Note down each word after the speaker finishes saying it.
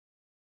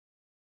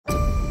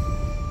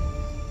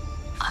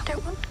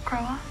don't want to grow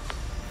up.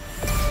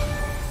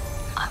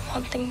 I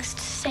want things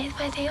to stay the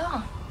way they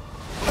are.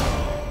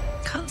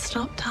 Can't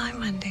stop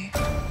time, Wendy,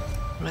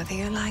 whether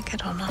you like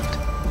it or not.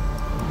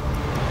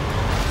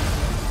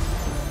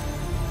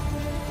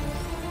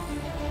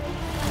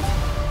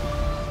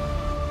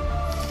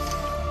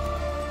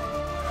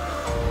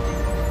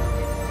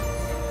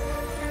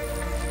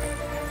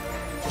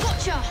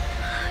 Gotcha!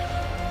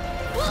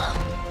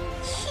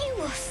 You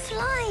were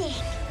flying.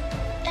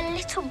 A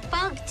little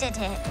bug did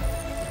it.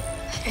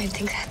 I don't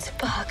think that's a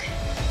bug.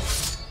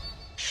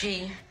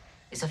 She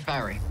is a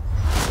fairy.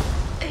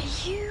 Are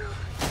you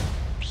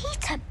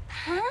Peter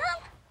Pan?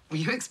 Were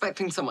you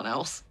expecting someone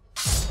else?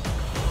 I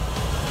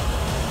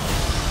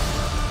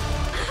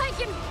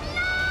can fly!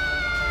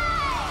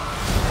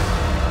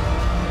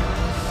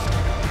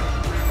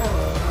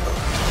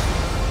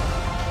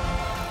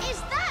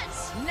 Is that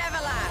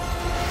Neverland!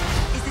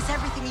 Is this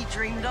everything you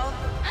dreamed of?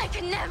 I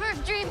could never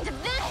have dreamed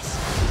of this.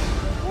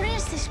 What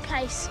is this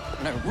place?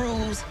 No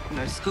rules,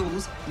 no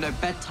schools, no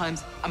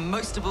bedtimes, and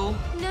most of all...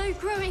 No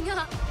growing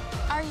up.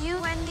 Are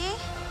you Wendy?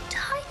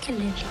 Tiger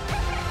Lily.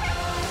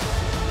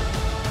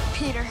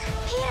 Peter.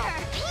 Peter!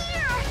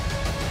 Peter!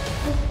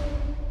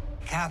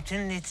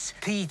 Captain, it's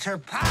Peter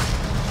Pan.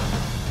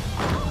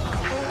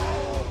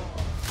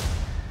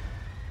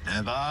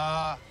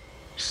 Never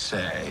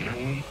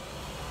say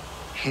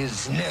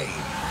his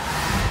name.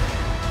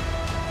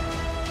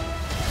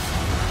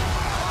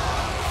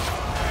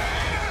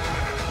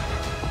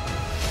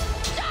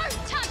 Don't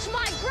touch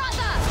my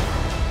brother!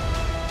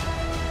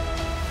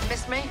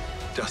 Miss me?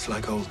 Just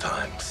like old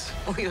times.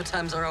 All your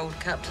times are old,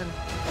 Captain.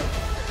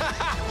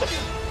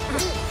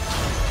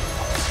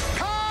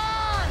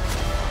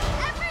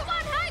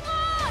 Everyone, hang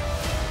on!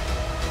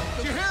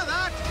 Did you hear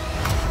that?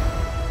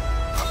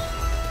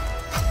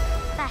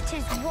 That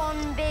is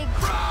one big...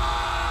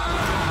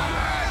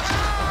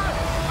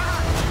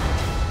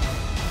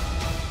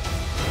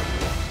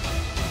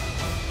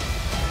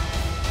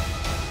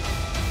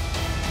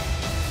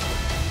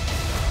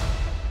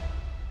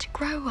 To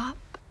grow up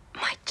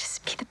might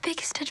just be the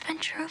biggest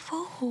adventure of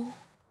all.